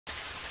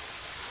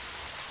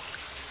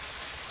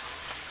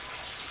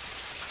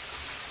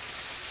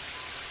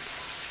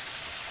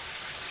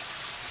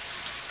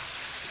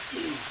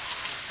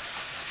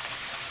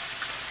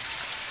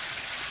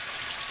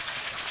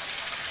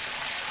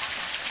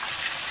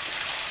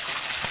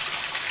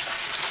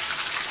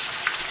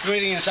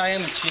Greetings, I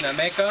am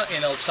Chinameca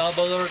in El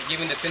Salvador,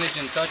 giving the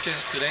finishing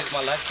touches. Today's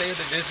my last day of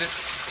the visit.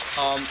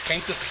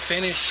 Came to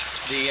finish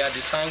the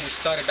design we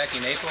started back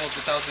in April of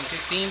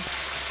 2015.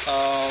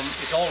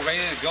 It's all ready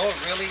to go,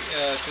 really,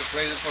 just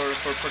ready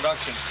for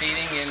production,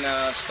 seeding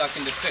and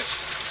stocking the fish.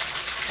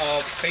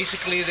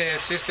 Basically, the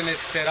system is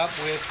set up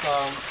with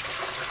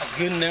a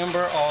good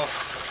number of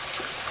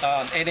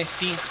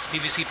NFT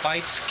PVC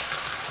pipes.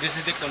 This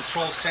is the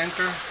control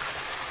center.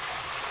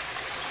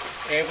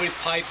 Every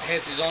pipe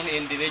has its own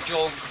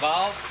individual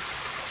valve.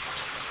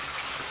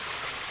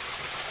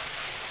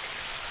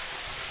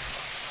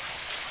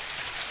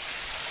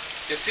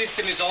 The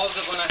system is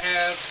also going to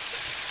have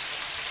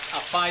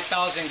a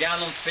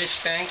 5,000-gallon fish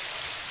tank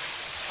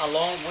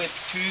along with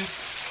 2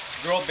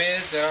 grow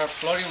beds that are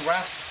floating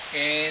raft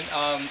and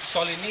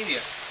solid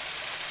media.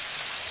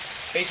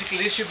 Basically,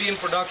 this should be in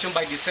production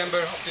by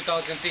December of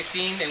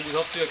 2015, and we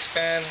hope to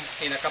expand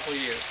in a couple of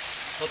years.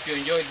 Hope you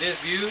enjoyed this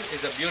view.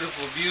 It's a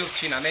beautiful view of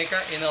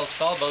Chinameca in El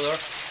Salvador.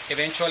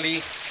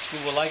 Eventually,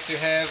 we would like to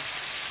have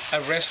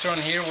a restaurant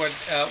here where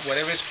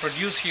whatever is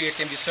produced here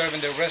can be served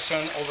in the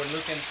restaurant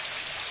overlooking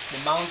the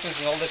mountains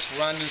and all the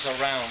surroundings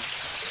around.